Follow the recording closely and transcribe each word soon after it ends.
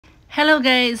Hello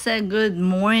guys, good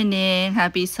morning.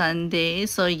 Happy Sunday.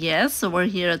 So we're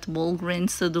here at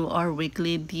Walgreens to do our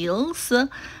weekly deals.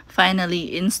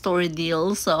 Finally, in-store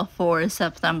deals for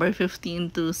September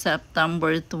 15 to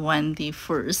September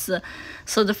 21st.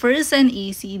 So the first and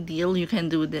easy deal you can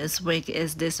do this week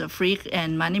is this Freak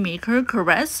and Moneymaker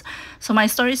Caress. So my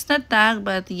store is not tagged,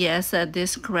 but yes,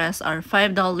 these caress are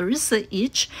 $5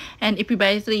 each. And if you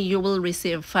buy 3, you will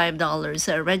receive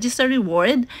 $5 register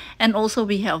reward. And also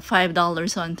we have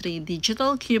 $5 on 3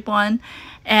 digital coupon.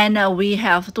 And we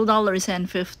have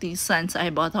 $2.50 I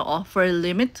bought the offer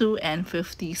limit 2 and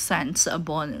 50 cents a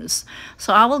bonus.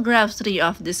 So I will grab 3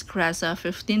 of this crest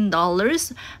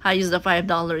 $15. I use the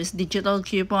 $5 digital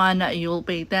coupon. You'll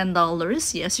pay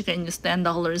 $10. Yes, you can use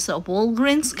 $10 of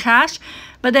Walgreens cash.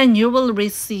 But then you will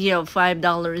receive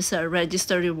 $5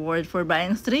 register reward for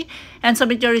buying 3. And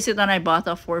submit your receipt on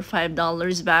Ibotta for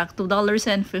 $5 back,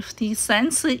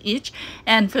 $2.50 each,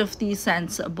 and 50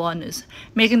 cents bonus.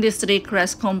 Making this 3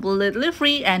 crests completely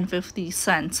free and 50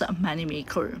 cents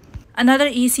moneymaker. Another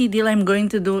easy deal I'm going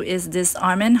to do is this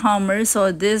Arm & Hammer.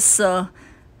 So this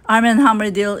Arm & Hammer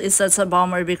deal is such a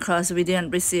bummer because we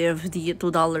didn't receive the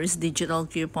 $2 digital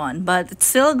coupon. But it's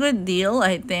still a good deal,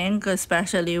 I think,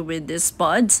 especially with these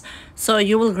pods. So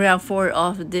you will grab 4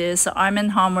 of this Arm &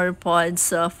 Hammer pods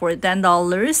for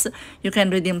 $10. You can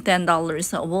redeem $10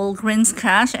 Walgreens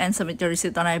cash and submit your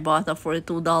receipt on Ibotta for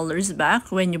 $2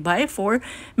 back when you buy 4.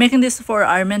 Making this for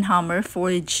Arm & Hammer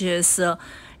for just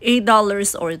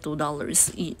 $8 or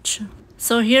 $2 each.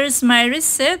 So here's my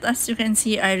receipt. As you can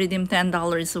see, I redeemed $10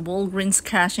 Walgreens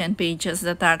cash and paid just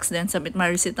the tax. Then submit my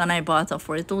receipt on Ibotta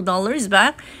for $2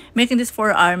 back, making this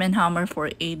for Arm & Hammer for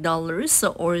 $8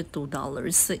 or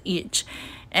 $2 each.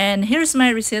 And here's my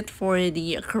receipt for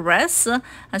the caress.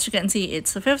 As you can see,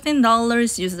 it's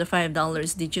 $15. Use the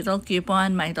 $5 digital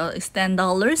coupon. My total is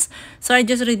 $10. So I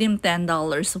just redeemed $10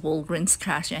 Walgreens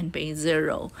cash and paid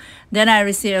 0. Then I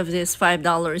received this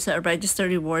 $5 register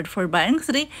reward for buying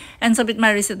 3 and submit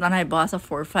my receipt on Ibotta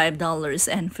for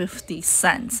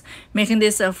 $5.50, making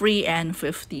this a free and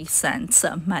 50 cents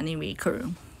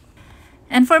moneymaker.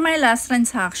 And for my last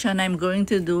transaction I'm going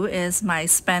to do is my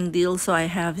spend deal. So I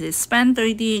have this spend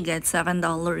 30, get $7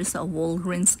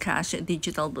 Walgreens cash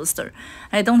digital booster.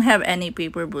 I don't have any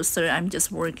paper booster. I'm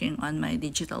just working on my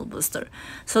digital booster.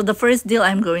 So the first deal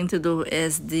I'm going to do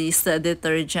is this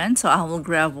detergent. So I will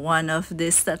grab one of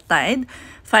this Tide,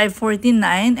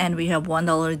 $5.49, and we have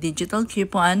 $1 digital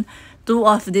coupon. 2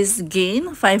 of this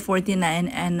Gain, $5.49,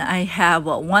 and I have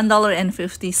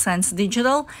 $1.50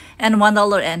 digital and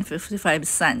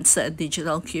 $1.55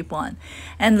 digital coupon.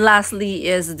 And lastly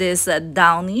is this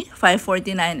Downy,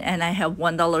 $5.49, and I have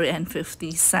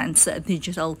 $1.50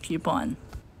 digital coupon.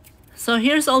 So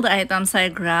here's all the items I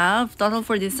grabbed. Total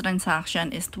for this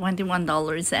transaction is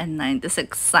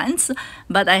 $21.96,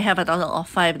 but I have a total of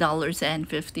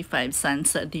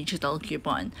 $5.55 digital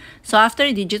coupon. So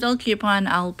after digital coupon,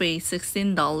 I'll pay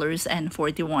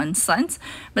 $16.41,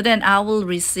 but then I will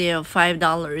receive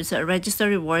 $5 register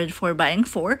reward for buying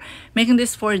 4, making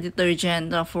this for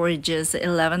detergent for just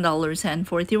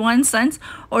 $11.41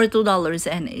 or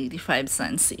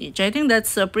 $2.85 each. I think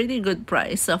that's a pretty good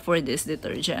price for this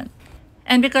detergent.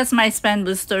 And because my spend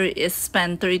booster is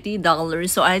spend $30,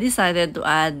 so I decided to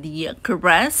add the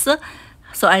caress.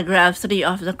 So I grabbed 3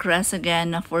 of the caress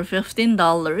again for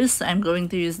 $15. I'm going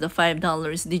to use the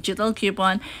 $5 digital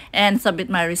coupon and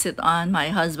submit my receipt on my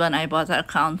husband Ibotta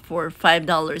account for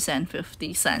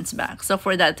 $5.50 back. So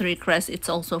for that 3 caress, it's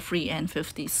also free and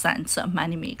 50 cents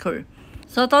moneymaker.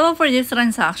 So total for this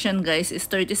transaction, guys, is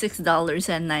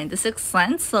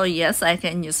 $36.96. So yes, I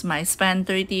can use my spend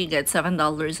 30, get $7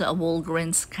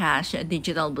 Walgreens cash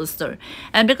digital booster.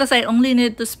 And because I only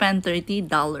need to spend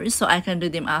 $30, so I can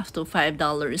redeem up to $5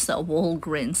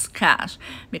 Walgreens cash.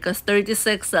 Because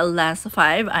 36 less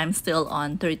 5, I'm still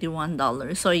on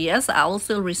 $31. So yes, I will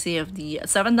still receive the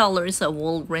 $7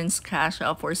 Walgreens cash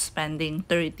for spending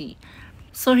 30.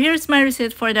 So here's my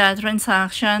receipt for that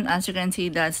transaction. As you can see,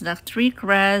 that's the 3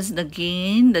 crest, the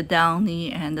Gain, the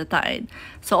Downy, and the Tide.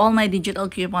 So all my digital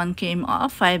coupon came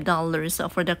off.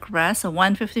 $5 for the crest,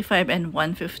 $1.55 and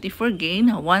 $1.50 for Gain,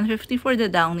 $1.50 for the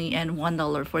Downy, and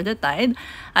 $1 for the Tide.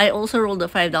 I also rolled the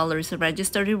 $5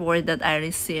 register reward that I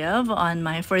received on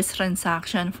my first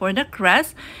transaction for the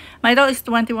crest. My total is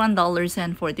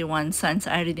 $21.41.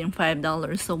 I redeemed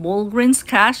 $5 so Walgreens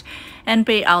cash and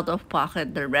pay out of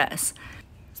pocket the rest.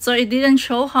 So it didn't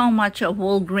show how much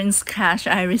Walgreens cash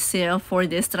I received for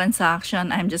this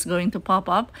transaction. I'm just going to pop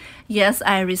up. Yes,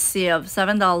 I received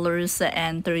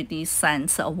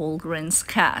 $7.30 Walgreens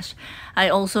cash. I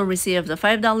also received the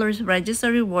 $5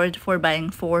 register reward for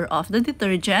buying 4 of the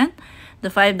detergent, the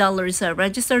 $5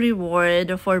 register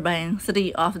reward for buying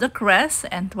 3 of the Crest,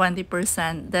 and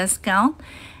 20% discount.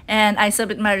 And I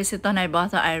submit my receipt on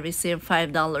Ibotta. I received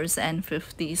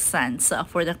 $5.50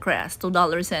 for the Crest,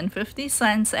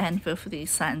 $2.50 and 50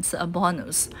 cents a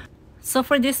bonus. So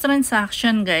for this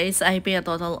transaction, guys, I pay a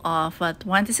total of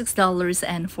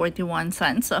 $26.41,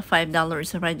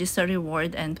 $5 register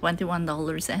reward, and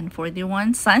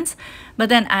 $21.41. But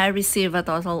then I receive a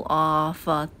total of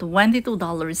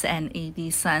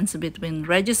 $22.80 between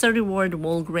register reward,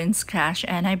 Walgreens cash,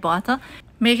 and Ibotta,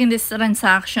 making this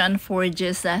transaction for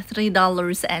just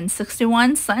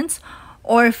 $3.61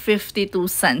 or 52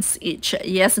 cents each.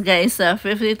 Yes, guys,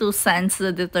 52 cents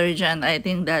the detergent. I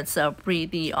think that's a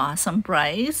pretty awesome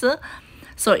price.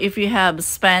 So if you have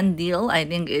spend deal, I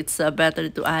think it's better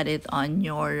to add it on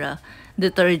your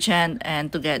detergent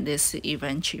and to get this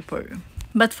even cheaper.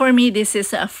 But for me, this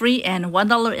is a free and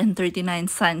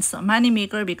 $1.39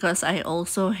 moneymaker because I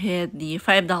also hit the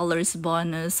 $5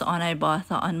 bonus on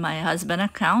Ibotta on my husband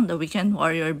account, the Weekend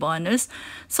Warrior bonus.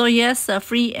 So yes, a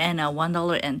free and a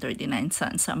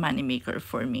 $1.39 moneymaker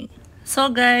for me. So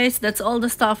guys, that's all the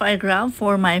stuff I grabbed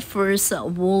for my first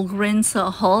Walgreens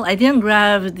haul. I didn't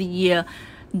grab the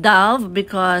Dove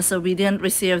because we didn't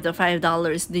receive the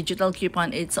 $5 digital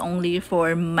coupon. It's only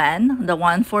for men. The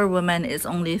one for women is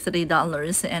only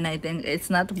 $3, and I think it's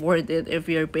not worth it if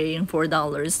you're paying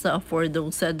 $4 for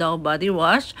those Dove body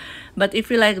wash. But if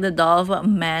you like the Dove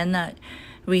men,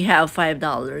 we have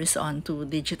 $5 on 2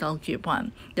 digital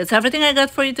coupon. That's everything I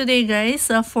got for you today, guys,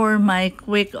 for my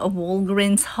quick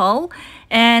Walgreens haul.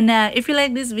 And if you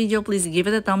like this video, please give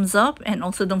it a thumbs up, and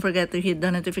also don't forget to hit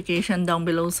the notification down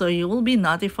below so you will be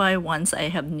notified once I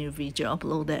have new video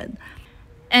uploaded.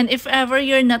 And if ever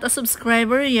you're not a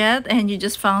subscriber yet and you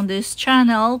just found this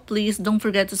channel, please don't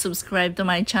forget to subscribe to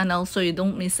my channel so you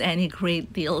don't miss any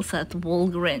great deals at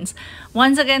Walgreens.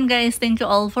 Once again, guys, thank you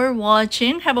all for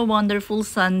watching. Have a wonderful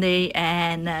Sunday,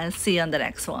 and see you on the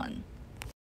next one.